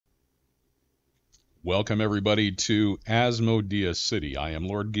Welcome everybody to Asmodeah City. I am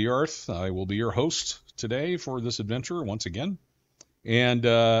Lord Gearth. I will be your host today for this adventure once again. And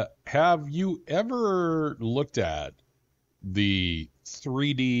have you ever looked at the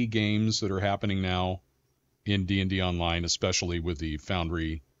 3D games that are happening now in D&D Online, especially with the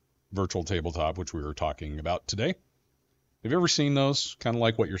Foundry Virtual Tabletop, which we were talking about today? Have you ever seen those? Kind of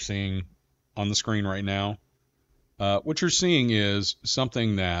like what you're seeing on the screen right now. What you're seeing is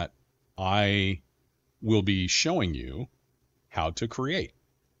something that I will be showing you how to create.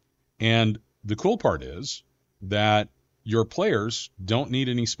 And the cool part is that your players don't need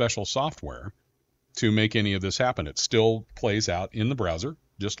any special software to make any of this happen. It still plays out in the browser,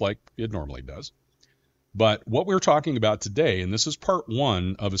 just like it normally does. But what we're talking about today, and this is part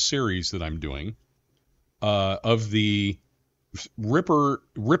one of a series that I'm doing, of the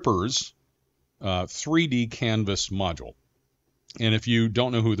Rippers 3D Canvas module. And if you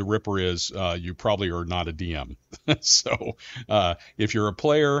don't know who the Ripper is, you probably are not a DM. So if you're a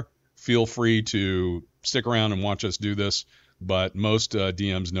player, feel free to stick around and watch us do this. But most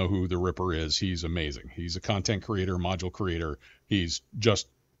DMs know who the Ripper is. He's amazing. He's a content creator, module creator. He's just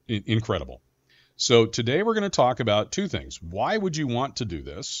incredible. So today we're going to talk about two things. Why would you want to do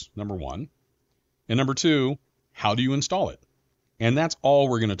this? Number one. And number two, how do you install it? And that's all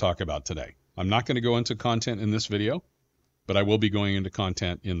we're going to talk about today. I'm not going to go into content in this video, but I will be going into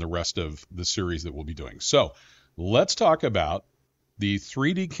content in the rest of the series that we'll be doing. So let's talk about the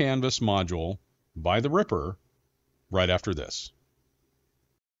 3D Canvas module by the Ripper right after this.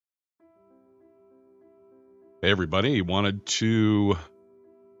 Hey everybody, wanted to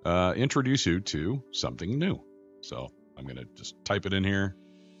introduce you to something new. So I'm going to just type it in here.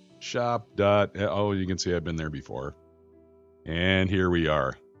 Oh, you can see I've been there before. And here we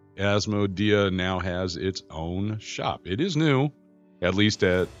are. Asmodeah now has its own shop. It is new, at least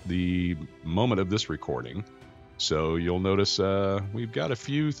at the moment of this recording. So you'll notice we've got a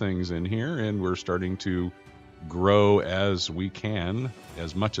few things in here, and we're starting to grow as we can,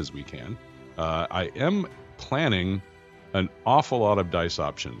 as much as we can. I am planning an awful lot of dice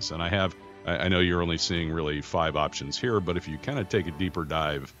options, and I know you're only seeing really 5 options here, but if you kind of take a deeper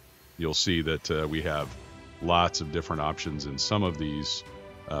dive, you'll see that we have lots of different options in some of these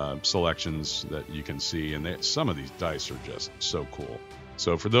selections that you can see, and some of these dice are just so cool.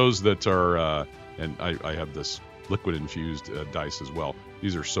 So for those that are, and I have this liquid infused dice as well.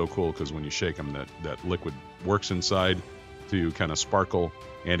 These are so cool because when you shake them, that liquid works inside to kind of sparkle,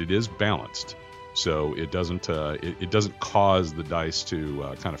 and it is balanced, so it doesn't cause the dice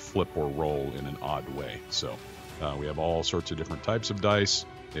to kind of flip or roll in an odd way. So we have all sorts of different types of dice.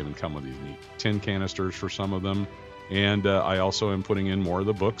 They even come with these neat tin canisters for some of them. And I also am putting in more of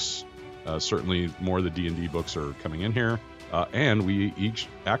the books. Certainly more of the D&D books are coming in here. And we each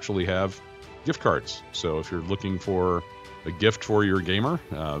actually have gift cards. So if you're looking for a gift for your gamer,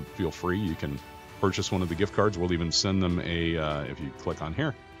 feel free. You can purchase one of the gift cards. We'll even send them if you click on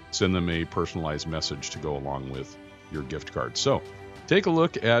here, send them a personalized message to go along with your gift card. So take a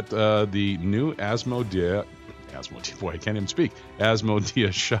look at the new Asmodeah, boy, I can't even speak,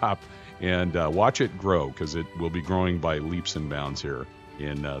 Asmodeah shop. And watch it grow, because it will be growing by leaps and bounds here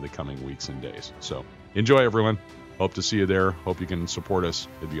in the coming weeks and days. So enjoy, everyone. Hope to see you there. Hope you can support us.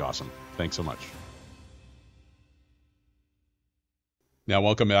 It'd be awesome. Thanks so much. Now,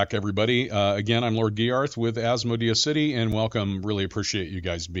 welcome back, everybody. Again, I'm Lord Gearth with Asmodeah City, and welcome. Really appreciate you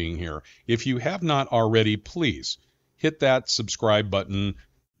guys being here. If you have not already, please hit that subscribe button.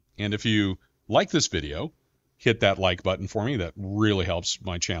 And if you like this video, hit that like button for me. That really helps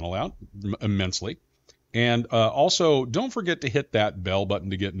my channel out immensely. And also, don't forget to hit that bell button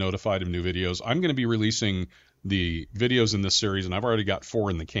to get notified of new videos. I'm going to be releasing the videos in this series, and I've already got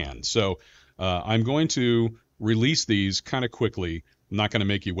 4 in the can. So I'm going to release these kind of quickly. I'm not going to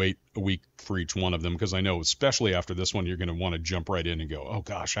make you wait a week for each one of them, because I know, especially after this one, you're going to want to jump right in and go, oh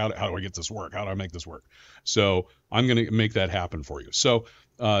gosh, how do I get this work? How do I make this work? So I'm going to make that happen for you. So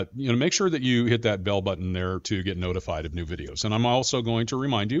make sure that you hit that bell button there to get notified of new videos. And I'm also going to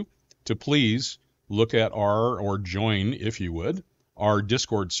remind you to please look at or join, if you would, our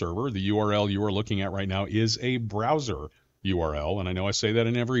Discord server. The URL you are looking at right now is a browser URL. And I know I say that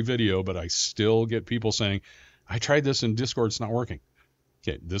in every video, but I still get people saying, I tried this in Discord, it's not working.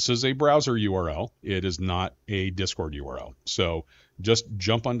 Okay, this is a browser URL. It is not a Discord URL. So just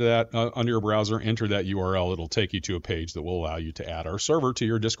jump onto that, under your browser, enter that URL. It'll take you to a page that will allow you to add our server to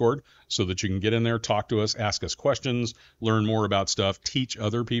your Discord so that you can get in there, talk to us, ask us questions, learn more about stuff, teach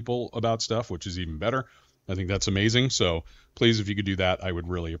other people about stuff, which is even better. I think that's amazing. So please, if you could do that, I would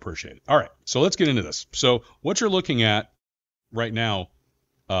really appreciate it. All right, so let's get into this. So what you're looking at right now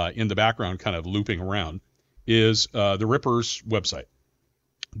in the background kind of looping around is the Ripper's website.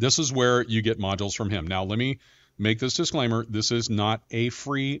 This is where you get modules from him. Now, let me make this disclaimer. This is not a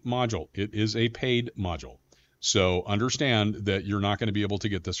free module. It is a paid module. So understand that you're not going to be able to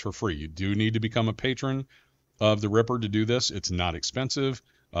get this for free. You do need to become a patron of the Ripper to do this. It's not expensive.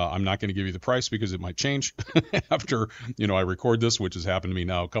 I'm not going to give you the price because it might change after I record this, which has happened to me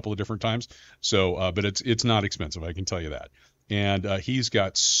now a couple of different times. So, but it's not expensive. I can tell you that. And he's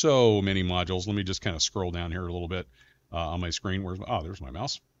got so many modules. Let me just kind of scroll down here a little bit on my screen. There's my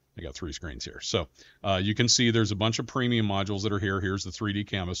mouse. I got 3 screens here. So you can see there's a bunch of premium modules that are here. Here's the 3D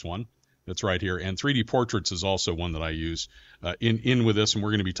canvas one that's right here. And 3D portraits is also one that I use in with this. And we're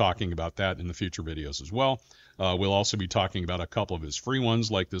going to be talking about that in the future videos as well. We'll also be talking about a couple of his free ones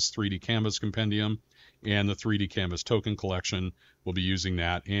like this 3D canvas compendium and the 3D canvas token collection. We'll be using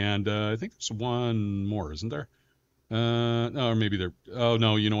that. And I think there's one more, isn't there? No, or maybe there. Oh,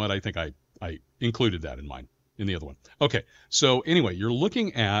 no, you know what? I think I included that in mine, in the other one. Okay, so anyway, you're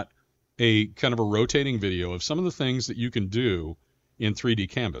looking at a kind of a rotating video of some of the things that you can do in 3D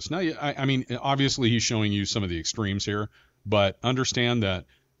Canvas. Now, I mean, obviously he's showing you some of the extremes here, but understand that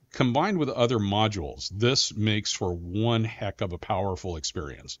combined with other modules, this makes for one heck of a powerful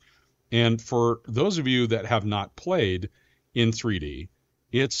experience. And for those of you that have not played in 3D,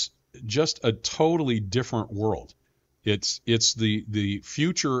 it's just a totally different world. It's the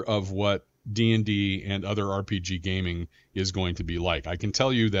future of what D&D and other RPG gaming is going to be like. I can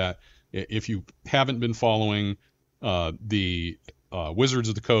tell you that if you haven't been following the Wizards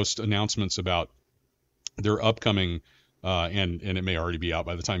of the Coast announcements about their upcoming, and it may already be out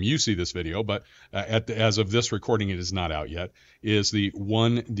by the time you see this video, but as of this recording, it is not out yet, is the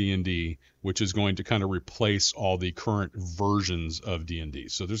One D&D, which is going to kind of replace all the current versions of D&D.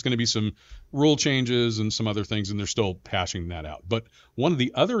 So there's going to be some rule changes and some other things, and they're still hashing that out. But one of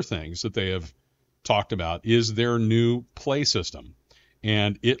the other things that they have talked about is their new play system.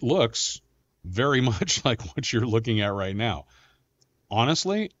 And it looks very much like what you're looking at right now.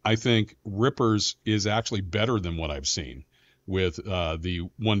 Honestly, I think Rippers is actually better than what I've seen with the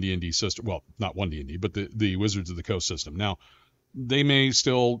One D&D system. Well, not One D&D, but the Wizards of the Coast system. Now, they may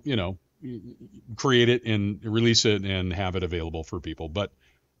still, create it and release it and have it available for people. But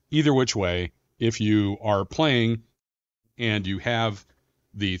either which way, if you are playing and you have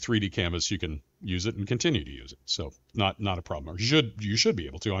the 3D canvas, you can use it and continue to use it. So not a problem. Or you should be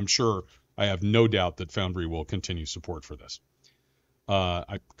able to. I'm sure. I have no doubt that Foundry will continue support for this.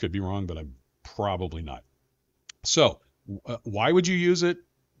 I could be wrong, but I'm probably not. So why would you use it?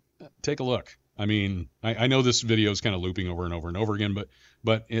 Take a look. I mean, I know this video is kind of looping over and over and over again,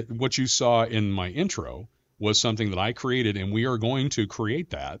 but what you saw in my intro was something that I created, and we are going to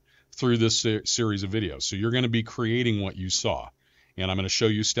create that through this series of videos. So you're going to be creating what you saw, and I'm going to show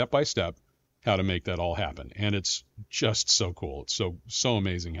you step by step how to make that all happen. And it's just so cool. It's so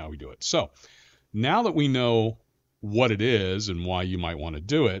amazing how we do it. So now that we know what it is and why you might want to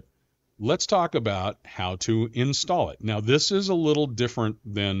do it, let's talk about how to install it. Now, this is a little different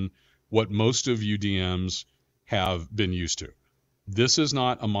than what most of you DMs have been used to. This is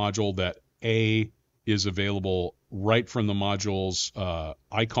not a module that is available right from the module's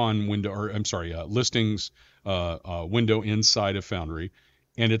icon window, or I'm sorry, listings window inside of Foundry,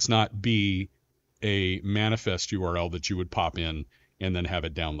 and it's not B, a manifest URL that you would pop in and then have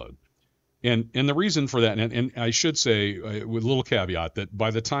it download. And the reason for that, and I should say with a little caveat that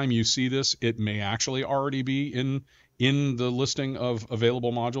by the time you see this, it may actually already be in the listing of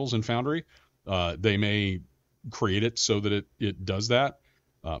available modules in Foundry. They may create it so that it does that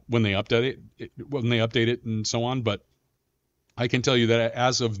when they update it and so on. But I can tell you that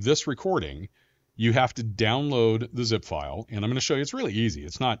as of this recording, you have to download the zip file, and I'm going to show you. It's really easy.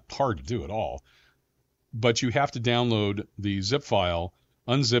 It's not hard to do at all, but you have to download the zip file,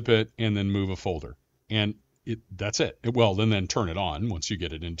 unzip it, and then move a folder. And that's it. Then turn it on once you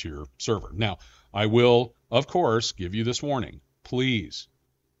get it into your server. Now, I will, of course, give you this warning. Please,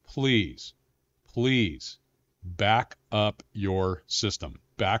 please, please back up your system.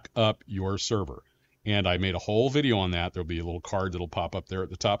 Back up your server. And I made a whole video on that. There'll be a little card that'll pop up there at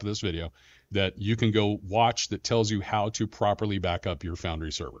the top of this video that you can go watch that tells you how to properly back up your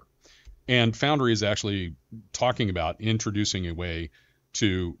Foundry server. And Foundry is actually talking about introducing a way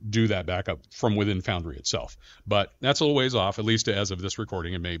to do that backup from within Foundry itself. But that's a little ways off, at least as of this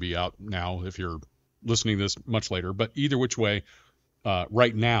recording. It may be out now if you're listening to this much later. But either which way,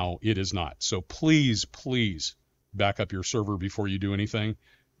 right now it is not. So please, please back up your server before you do anything.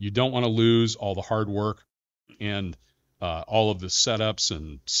 You don't want to lose all the hard work and all of the setups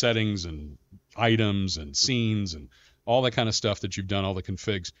and settings and items and scenes and all that kind of stuff that you've done, all the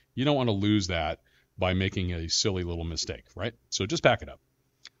configs. You don't want to lose that by making a silly little mistake, right? So just back it up.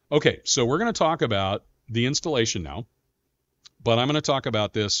 Okay, so we're going to talk about the installation now, but I'm going to talk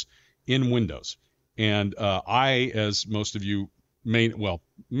about this in Windows. And I, as most of you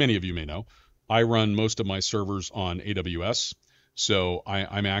many of you may know, I run most of my servers on AWS. So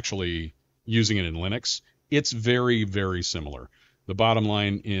I'm actually using it in Linux. It's very, very similar. The bottom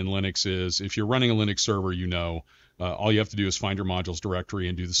line in Linux is if you're running a Linux server, you know, all you have to do is find your modules directory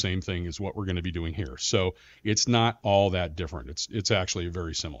and do the same thing as what we're going to be doing here. So it's not all that different. It's actually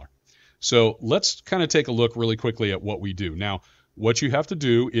very similar. So let's kind of take a look really quickly at what we do. Now, what you have to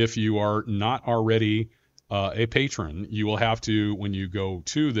do if you are not already a patron, you will have to, when you go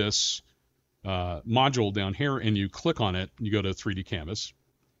to this module down here and you click on it, you go to 3D Canvas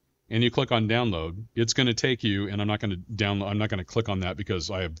and you click on download, it's going to take you, and I'm not going to click on that because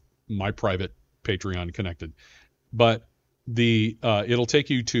I have my private Patreon connected, but it'll take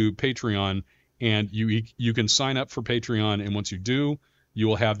you to Patreon, and you can sign up for Patreon, and once you do, you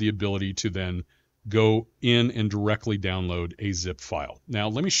will have the ability to then go in and directly download a zip file. Now,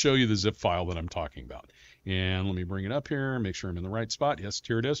 let me show you the zip file that I'm talking about. And let me bring it up here, make sure I'm in the right spot. Yes,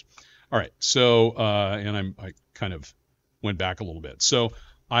 here it is. All right, so, and I kind of went back a little bit. So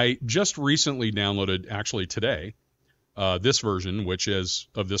I just recently downloaded, actually today, this version, which is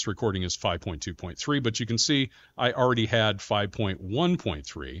of this recording is 5.2.3, but you can see I already had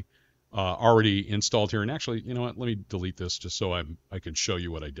 5.1.3 already installed here. And actually, you know what, let me delete this just so I can show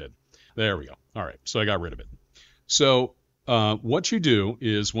you what I did. There we go. All right, so I got rid of it. So what you do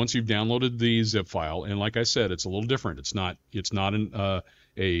is once you've downloaded the zip file, and like I said, it's a little different. It's not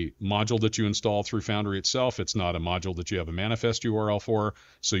a module that you install through Foundry itself. It's not a module that you have a manifest URL for.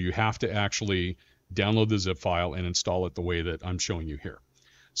 So you have to actually download the zip file and install it the way that I'm showing you here.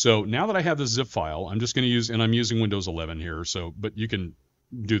 So now that I have the zip file, I'm just going to use, and I'm using Windows 11 here. So, but you can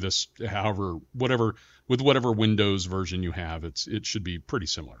do this with whatever Windows version you have. It should be pretty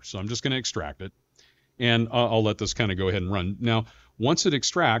similar. So I'm just going to extract it, and I'll let this kind of go ahead and run. Now, once it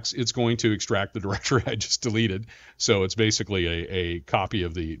extracts, it's going to extract the directory I just deleted. So it's basically a copy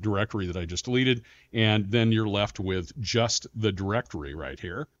of the directory that I just deleted, and then you're left with just the directory right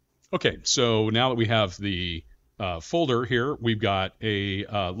here. Okay, so now that we have the folder here, we've got a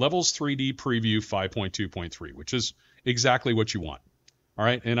Levels 3D Preview 5.2.3, which is exactly what you want. All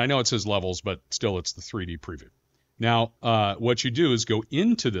right, and I know it says levels, but still it's the 3D preview. Now, what you do is go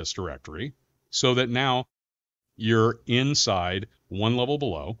into this directory so that now you're inside one level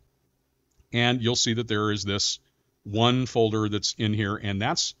below, and you'll see that there is this one folder that's in here, and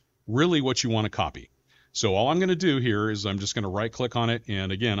that's really what you want to copy. So all I'm going to do here is I'm just going to right click on it,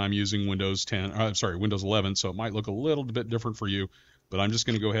 and again, I'm using Windows 11, so it might look a little bit different for you, but I'm just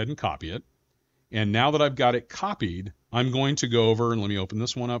going to go ahead and copy it. And now that I've got it copied, I'm going to go over, and let me open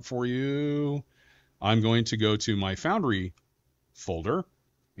this one up for you. I'm going to go to my Foundry folder,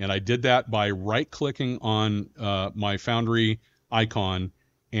 and I did that by right-clicking on my Foundry icon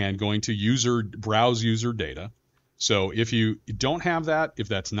and going to browse user data. So if you don't have that, if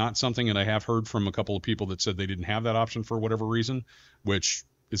that's not something, and I have heard from a couple of people that said they didn't have that option for whatever reason, which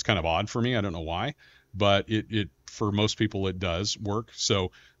is kind of odd for me. I don't know why, but it for most people it does work.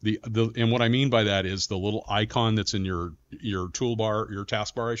 So and what I mean by that is the little icon that's in your toolbar, your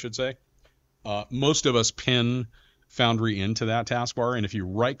taskbar, I should say. Most of us pin Foundry into that taskbar, and if you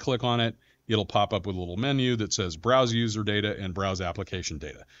right click on it, it'll pop up with a little menu that says browse user data and browse application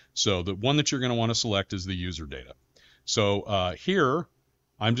data. So the one that you're going to want to select is the user data. So here,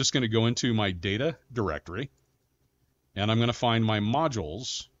 I'm just going to go into my data directory, and I'm going to find my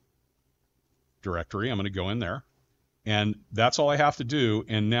modules directory. I'm going to go in there, and that's all I have to do.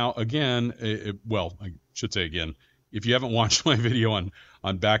 And now again, I should say again, if you haven't watched my video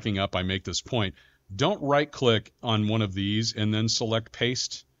on backing up, I make this point. Don't right click on one of these and then select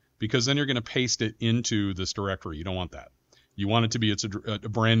paste, because then you're going to paste it into this directory. You don't want that. You want it to be a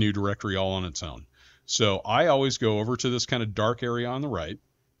brand new directory all on its own. So I always go over to this kind of dark area on the right,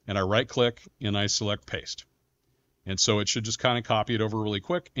 and I right click and I select paste. And so it should just kind of copy it over really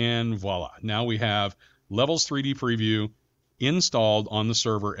quick, and voila. Now we have Levels 3D Preview installed on the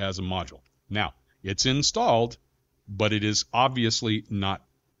server as a module. Now, it's installed, but it is obviously not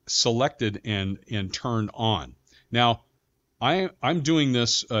selected and turned on. Now, I'm doing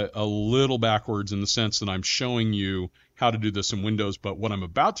this a little backwards in the sense that I'm showing you how to do this in Windows, but what I'm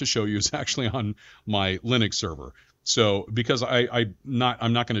about to show you is actually on my Linux server. So because I'm not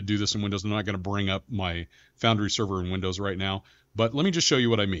going to do this in Windows, I'm not going to bring up my Foundry server in Windows right now, but let me just show you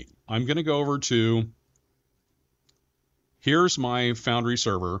what I mean. I'm going to go over to, here's my Foundry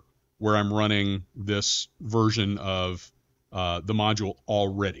server where I'm running this version of the module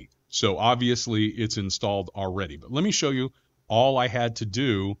already. So obviously it's installed already. But let me show you all I had to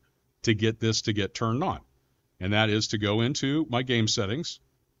do to get this to get turned on. And that is to go into my game settings,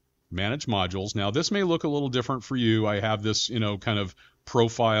 manage modules. Now this may look a little different for you. I have this, kind of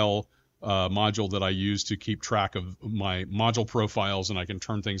profile module that I use to keep track of my module profiles, and I can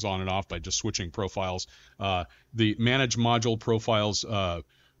turn things on and off by just switching profiles. The manage module profiles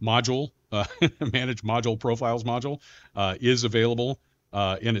module, manage module profiles module is available,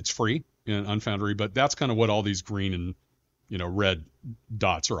 and it's free on Foundry, but that's kind of what all these green and red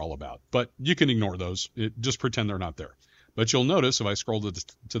dots are all about. But you can ignore those. Just pretend they're not there. But you'll notice if I scroll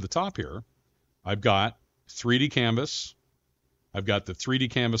to the top here, I've got 3D Canvas. I've got the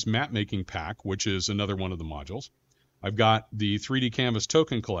 3D Canvas map making pack, which is another one of the modules. I've got the 3D Canvas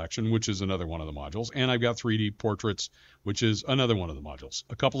token collection, which is another one of the modules. And I've got 3D portraits, which is another one of the modules.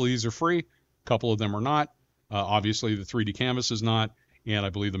 A couple of these are free. A couple of them are not. Obviously, the 3D Canvas is not. And I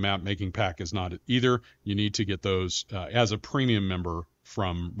believe the map making pack is not either. You need to get those as a premium member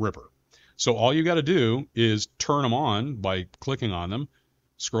from Ripper. So all you got to do is turn them on by clicking on them,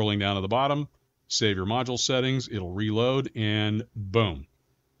 scrolling down to the bottom, save your module settings, it'll reload, and boom.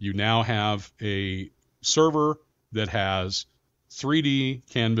 You now have a server that has 3D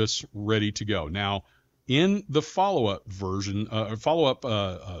Canvas ready to go. Now, in the follow-up version,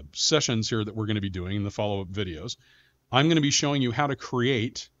 sessions here that we're going to be doing in the follow-up videos, I'm going to be showing you how to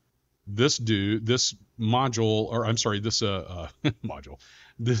create this module, or I'm sorry, this module,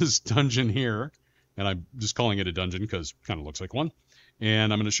 this dungeon here, and I'm just calling it a dungeon because it kind of looks like one.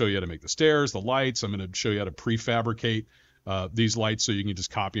 And I'm going to show you how to make the stairs, the lights. I'm going to show you how to prefabricate these lights so you can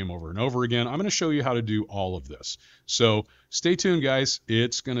just copy them over and over again. I'm going to show you how to do all of this. So stay tuned, guys.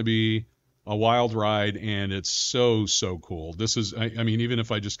 It's going to be a wild ride, and it's so cool. This is, I mean, even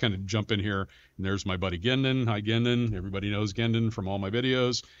if I just kind of jump in here, and there's my buddy Gendon. Hi, Gendon. Everybody knows Gendon from all my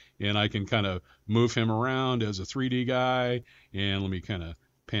videos, and I can kind of move him around as a 3D guy. And let me kind of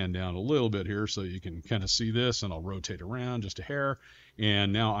pan down a little bit here so you can kind of see this, and I'll rotate around just a hair.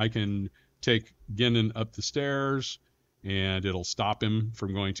 And now I can take Gendon up the stairs, and it'll stop him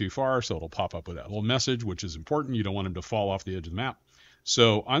from going too far, so it'll pop up with that little message, which is important. You don't want him to fall off the edge of the map.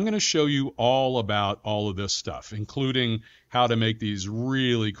 So I'm going to show you all about all of this stuff, including how to make these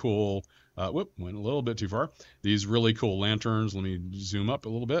really cool, went a little bit too far, these really cool lanterns. Let me zoom up a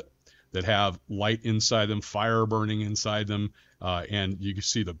little bit, that have light inside them, fire burning inside them, and you can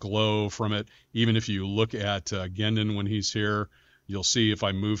see the glow from it. Even if you look at Gendon when he's here, you'll see if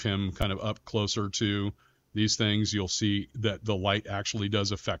I move him kind of up closer to these things, you'll see that the light actually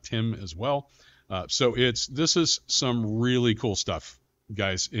does affect him as well. So this is some really cool stuff,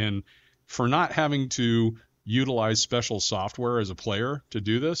 guys. And for not having to utilize special software as a player to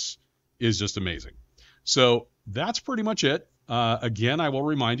do this is just amazing. So that's pretty much it. Again, I will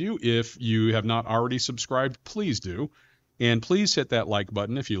remind you, if you have not already subscribed, please do. And please hit that like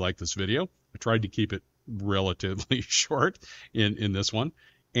button if you like this video. I tried to keep it relatively short in this one.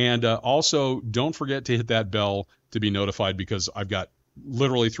 And also, don't forget to hit that bell to be notified, because I've got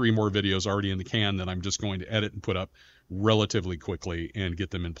literally 3 more videos already in the can that I'm just going to edit and put up relatively quickly and get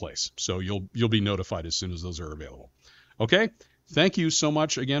them in place. So you'll be notified as soon as those are available. Okay? Thank you so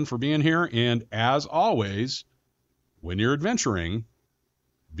much again for being here. And as always, when you're adventuring,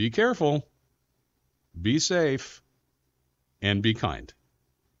 be careful, be safe, and be kind.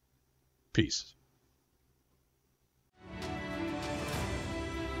 Peace.